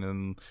talking,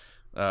 and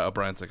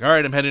O'Brien's like, all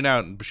right, I'm heading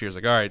out, and Bashir's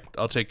like, all right,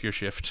 I'll take your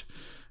shift.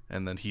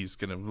 And then he's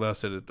going to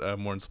sit at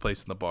Morn's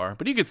place in the bar.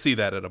 But you could see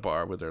that at a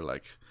bar where they're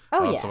like,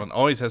 someone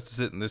always has to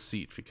sit in this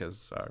seat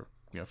because our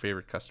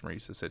favorite customer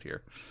used to sit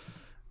here.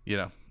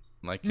 Yeah.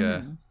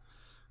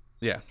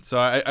 So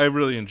I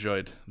really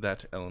enjoyed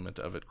that element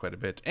of it quite a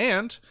bit.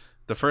 And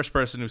the first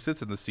person who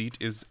sits in the seat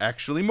is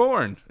actually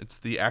Morn. It's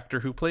the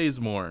actor who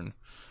plays Morn.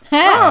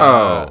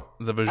 The Bajoran. Oh,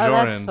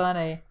 that's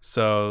funny.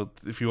 So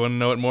if you want to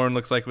know what Morn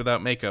looks like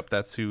without makeup,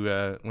 that's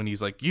who, when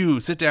he's like,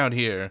 you sit down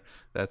here,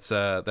 that's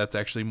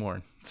actually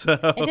Morn. So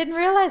I didn't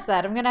realize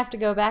that. I'm going to have to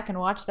go back and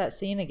watch that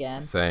scene again.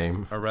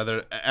 Same. Or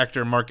rather,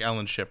 actor Mark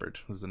Allen Shepard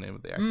was the name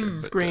of the actor. But,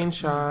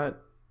 Screenshot.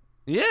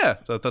 Yeah.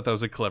 So I thought that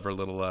was a clever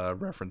little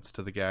reference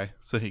to the guy,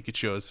 so he could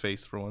show his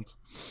face for once.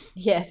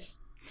 Yes.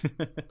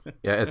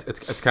 Yeah,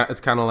 it's kind of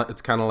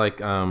like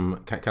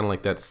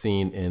that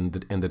scene in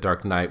the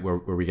Dark Knight where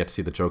we get to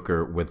see the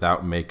Joker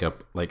without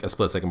makeup, like a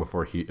split second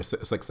before he's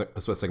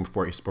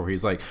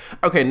like,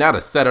 okay, now to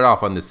set it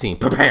off on this scene,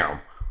 pa-bam.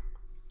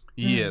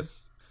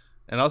 Yes,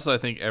 and also I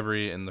think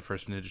in the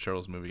first Ninja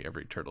Turtles movie,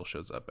 every turtle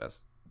shows up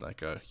as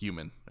like a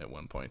human at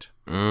one point.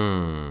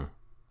 I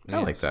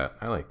like that.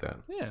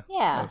 Yeah.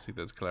 Yeah. I think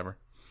that's clever.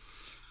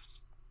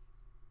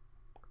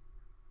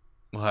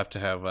 We'll have to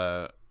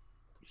have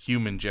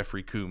human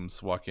Jeffrey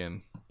Combs walk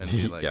in and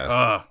be like,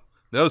 yes.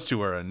 those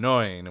two are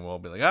annoying, and we'll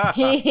be like,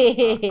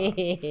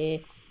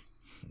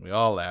 We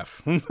all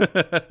laugh.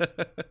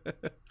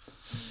 But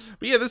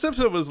yeah, this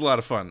episode was a lot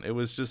of fun. It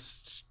was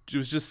just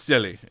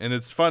silly, and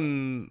it's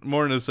fun.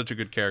 Morn is such a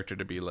good character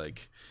to be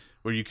like,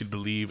 where you could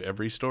believe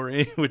every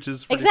story, which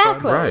is pretty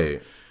Exactly. fun.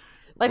 Right.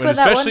 Like when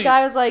that one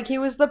guy was like, he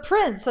was the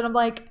prince, and I'm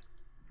like,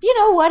 you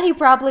know what? He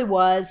probably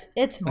was.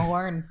 It's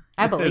Morn.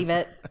 I believe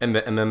it. And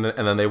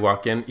then they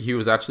walk in. He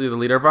was actually the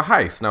leader of a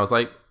heist, and I was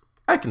like,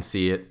 I can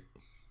see it.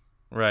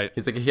 Right.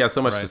 He's like, he has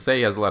so much to say.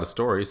 He has a lot of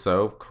stories.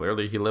 So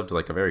clearly, he lived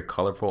like a very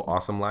colorful,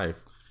 awesome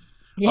life.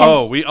 Yes.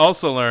 Oh, we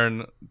also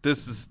learn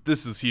this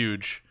is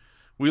huge.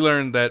 We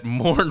learned that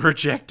Morn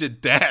rejected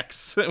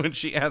Dax when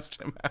she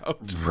asked him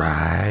out.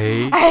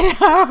 Right. I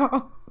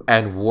know.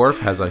 And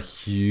Worf has a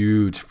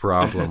huge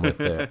problem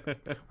with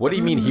it. What do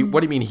you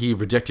mean he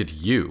rejected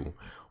you?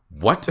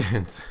 What?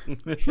 And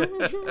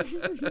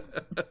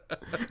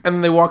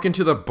then they walk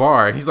into the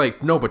bar and he's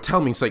like, no, but tell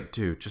me. He's like,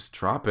 dude, just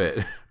drop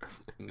it.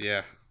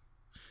 Yeah.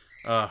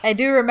 I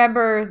do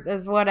remember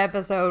this one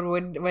episode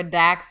when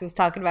Dax was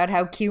talking about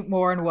how cute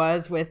Morn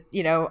was with,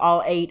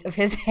 all 8 of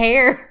his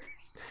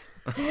hairs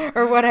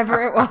or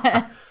whatever it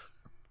was.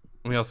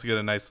 We also get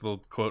a nice little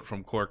quote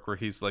from Quark where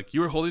he's like,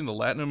 you were holding the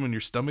latinum in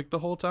your stomach the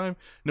whole time?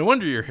 No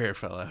wonder your hair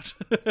fell out.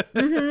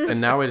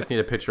 And now I just need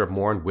a picture of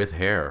Morn with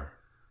hair.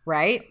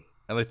 Right?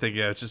 And I think,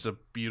 it's just a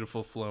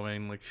beautiful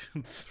flowing, like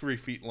 3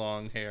 feet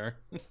long hair.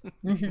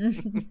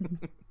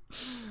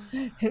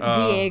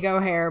 Diego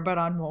hair, but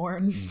on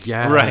Morn.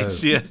 Yes.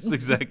 Right. Yes,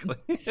 exactly.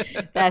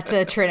 That's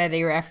a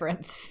Trinity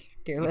reference,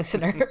 dear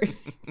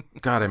listeners.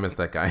 God, I miss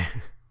that guy.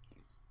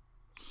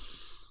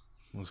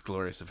 Most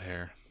glorious of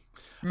hair.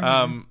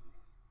 Yeah.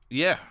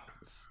 Yeah,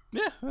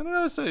 I don't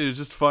know. So it was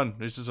just fun.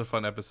 It was just a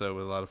fun episode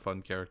with a lot of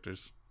fun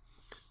characters.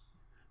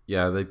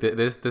 Yeah, like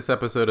this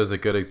episode is a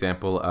good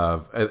example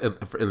of,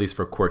 at least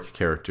for Quark's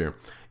character,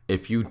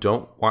 if you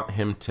don't want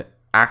him to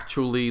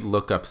actually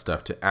look up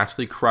stuff, to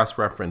actually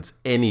cross-reference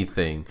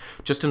anything,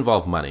 just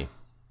involve money.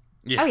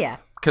 Yeah. Oh yeah.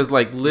 Because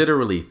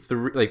literally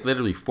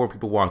 4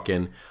 people walk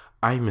in.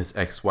 I'm his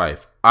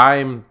ex-wife.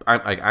 I'm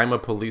a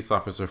police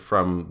officer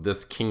from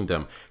this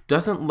kingdom.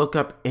 Doesn't look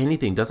up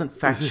anything. Doesn't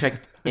fact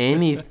check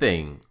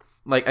anything.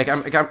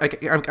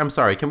 I'm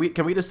sorry. Can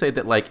we just say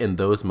that in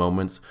those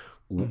moments,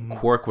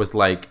 Quark was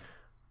like,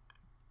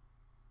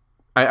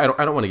 I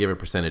don't want to give a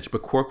percentage,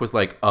 but Quark was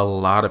like a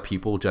lot of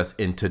people just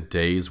in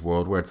today's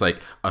world where it's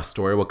like a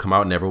story will come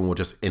out and everyone will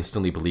just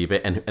instantly believe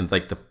it, and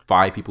like the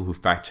 5 people who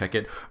fact check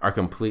it are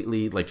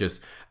completely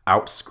just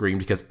out screamed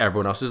because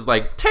everyone else is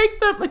like, take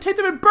them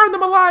and burn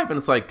them alive, and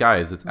it's like,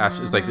 guys, it's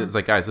actually it's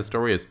like guys, the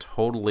story is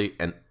totally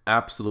and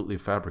absolutely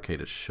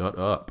fabricated. Shut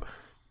up.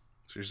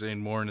 So you're saying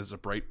Morn is a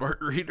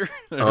Breitbart reader?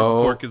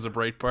 Oh. Quark is a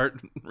Breitbart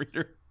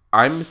reader?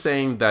 I'm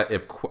saying that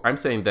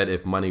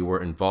if money were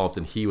involved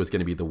and he was going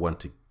to be the one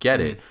to get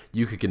it,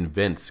 you could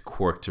convince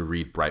Quark to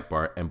read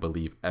Breitbart and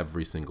believe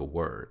every single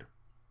word.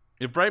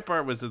 If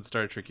Breitbart was in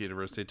Star Trek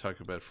Universe, they'd talk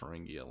about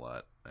Ferengi a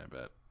lot, I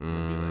bet. They'd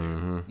be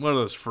like, what are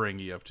those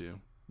Ferengi up to?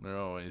 They're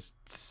always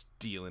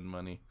stealing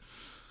money.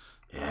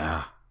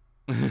 Yeah.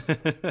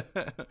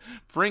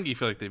 Ferengi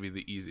feel like they'd be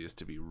the easiest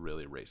to be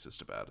really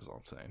racist about, is all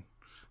I'm saying.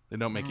 They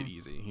don't make it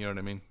easy, you know what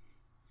I mean?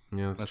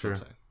 Yeah, that's true. what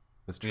I'm saying.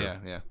 That's true.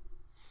 Yeah.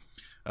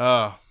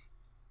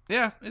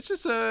 Yeah, it's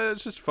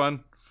just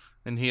fun.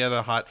 And he had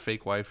a hot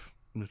fake wife,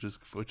 which is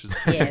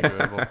Yes.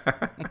 enjoyable.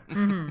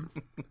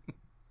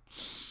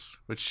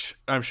 Which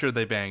I'm sure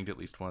they banged at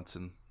least once,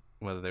 and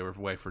whether they were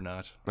wife or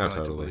not. I like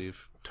to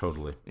believe.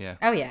 Totally. Yeah.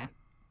 Oh yeah.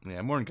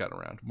 Yeah, Morn got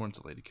around. Morn's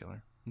a lady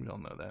killer. We all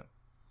know that.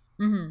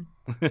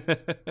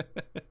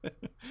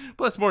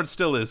 Plus, Morn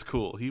still is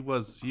cool. He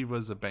was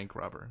a bank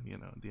robber,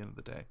 at the end of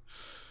the day.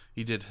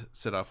 He did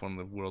set off one of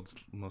the world's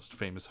most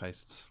famous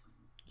heists.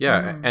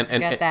 Yeah,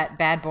 and got that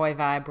bad boy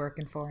vibe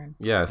working for him.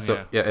 Yeah,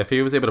 so if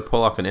he was able to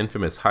pull off an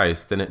infamous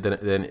heist,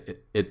 then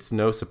it's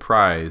no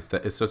surprise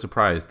that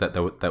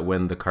that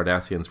when the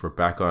Cardassians were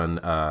back on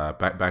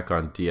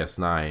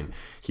DS9,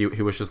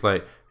 he was just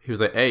like,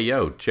 hey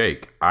yo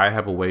Jake, I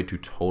have a way to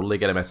totally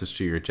get a message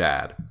to your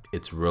dad.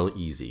 It's real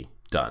easy.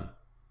 Done.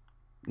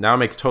 Now it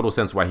makes total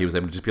sense why he was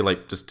able to just be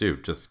like, just give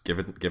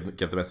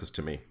the message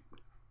to me.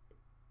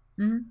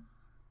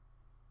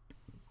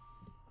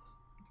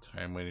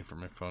 Sorry, I'm waiting for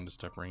my phone to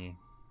stop ringing.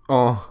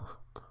 Oh.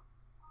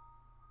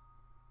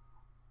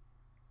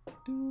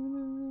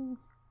 Ding,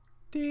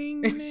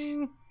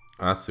 ding.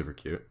 Oh, that's super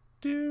cute.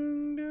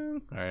 Ding,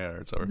 ding. All right,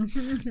 it's over.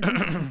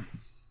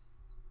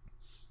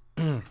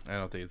 I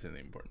don't think it's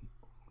anything important.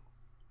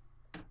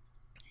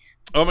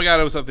 Oh my god,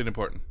 it was something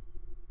important.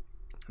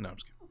 No, I'm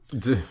just kidding.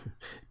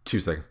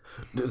 2 seconds.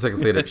 2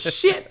 seconds later,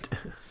 shit.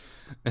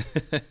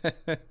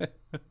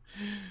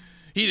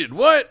 He did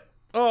what?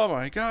 Oh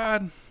my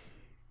god.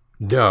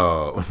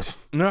 No.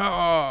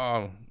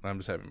 No. I'm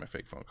just having my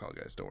fake phone call,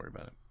 guys. Don't worry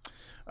about it.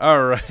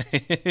 All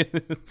right.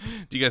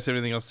 Do you guys have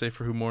anything else to say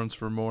for who mourns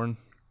for Morn?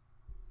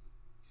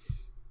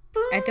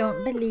 I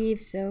don't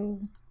believe so.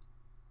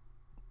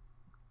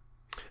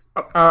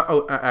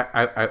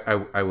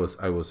 I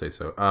will say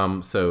so.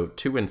 So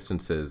 2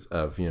 instances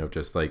of,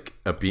 just like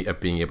of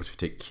being able to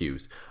take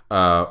cues.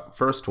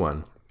 First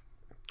one,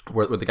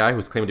 where the guy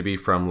who's claimed to be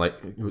from like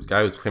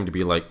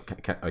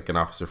like an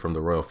officer from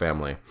the royal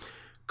family,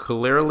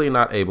 clearly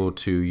not able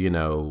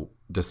to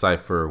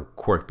decipher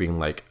Quark being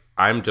like,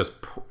 I'm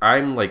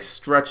like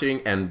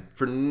stretching and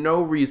for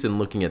no reason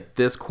looking at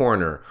this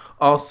corner.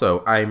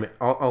 Also, I'm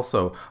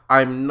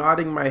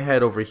nodding my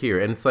head over here,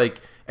 and it's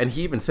like, and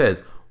he even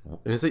says,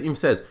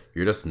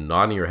 you're just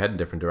nodding your head in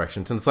different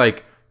directions, and it's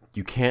like,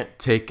 you can't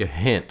take a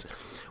hint.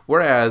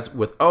 Whereas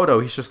with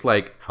Odo, he's just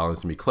like, how long is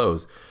it gonna be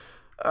closed?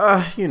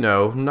 Not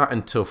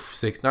until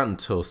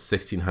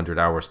 1600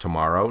 hours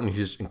tomorrow, and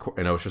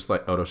Odo's just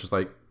like,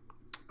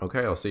 okay,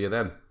 I'll see you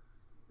then.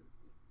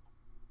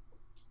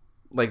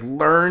 Like,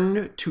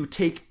 learn to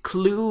take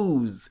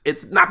clues.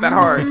 It's not that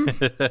hard.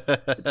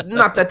 It's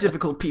not that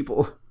difficult,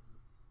 people.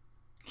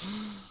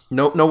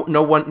 No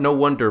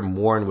wonder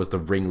Morn was the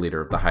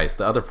ringleader of the heist.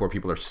 The other 4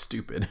 people are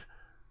stupid.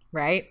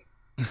 Right?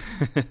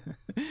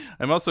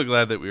 I'm also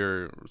glad that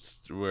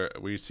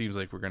we seems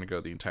like we're going to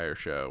go the entire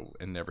show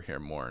and never hear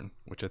Morn,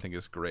 which I think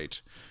is great.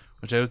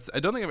 Which I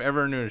don't think I've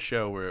ever known a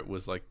show where it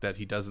was like that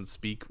he doesn't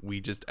speak. We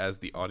just, as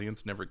the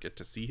audience, never get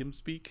to see him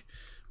speak,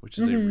 which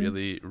is a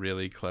really,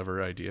 really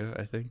clever idea,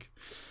 I think.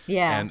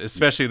 Yeah. And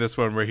especially this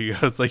one where he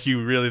goes like,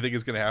 you really think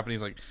it's going to happen?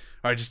 He's like,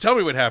 all right, just tell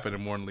me what happened.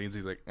 And Morn leans,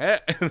 he's like, eh.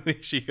 And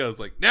she goes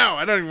like, no,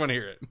 I don't even want to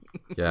hear it.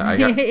 Yeah,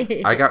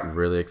 I got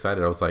really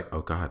excited. I was like,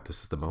 oh God,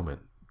 this is the moment.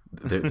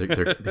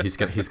 He's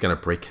gonna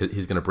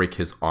break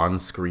his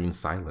on-screen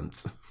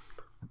silence.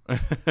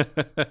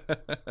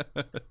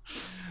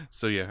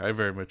 So yeah, I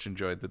very much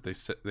enjoyed that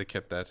they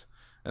kept that,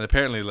 and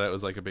apparently that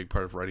was like a big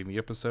part of writing the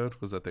episode,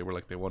 was that they were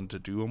like, they wanted to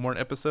do a Morn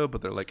episode,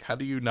 but they're like, how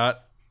do you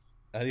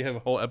have a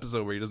whole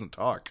episode where he doesn't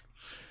talk?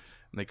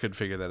 And they couldn't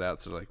figure that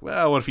out, so they're like,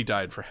 well, what if he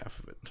died for half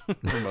of it?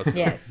 For most of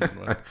yes.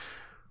 it.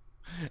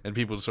 And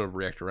people just sort of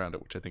react around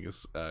it, which I think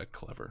is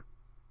clever.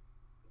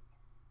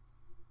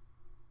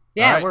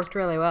 Yeah, right. It worked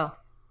really well.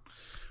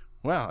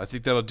 Well, I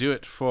think that'll do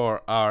it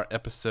for our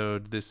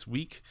episode this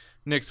week.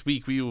 Next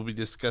week, we will be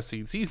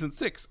discussing Season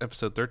 6,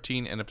 Episode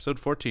 13 and Episode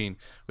 14,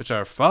 which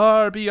are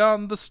Far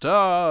Beyond the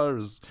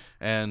Stars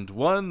and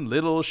One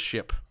Little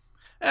Ship.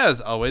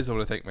 As always, I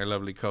want to thank my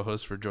lovely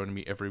co-hosts for joining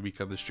me every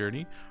week on this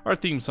journey. Our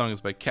theme song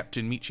is by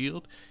Captain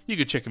Meatshield. You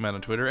can check him out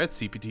on Twitter at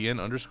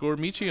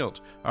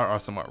CPTN_Meatshield. Our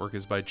awesome artwork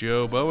is by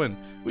Joe Bowen.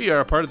 We are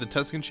a part of the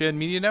Tuscan Shed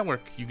Media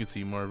Network. You can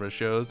see more of our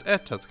shows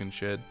at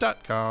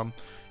TuscanShed.com.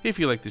 If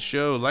you like the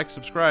show, like,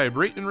 subscribe,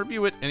 rate, and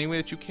review it any way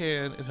that you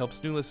can. It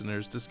helps new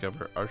listeners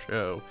discover our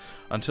show.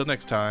 Until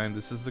next time,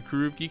 this is the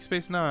crew of Geek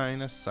Space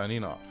 9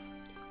 signing off.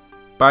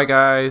 Bye,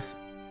 guys.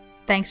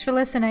 Thanks for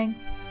listening.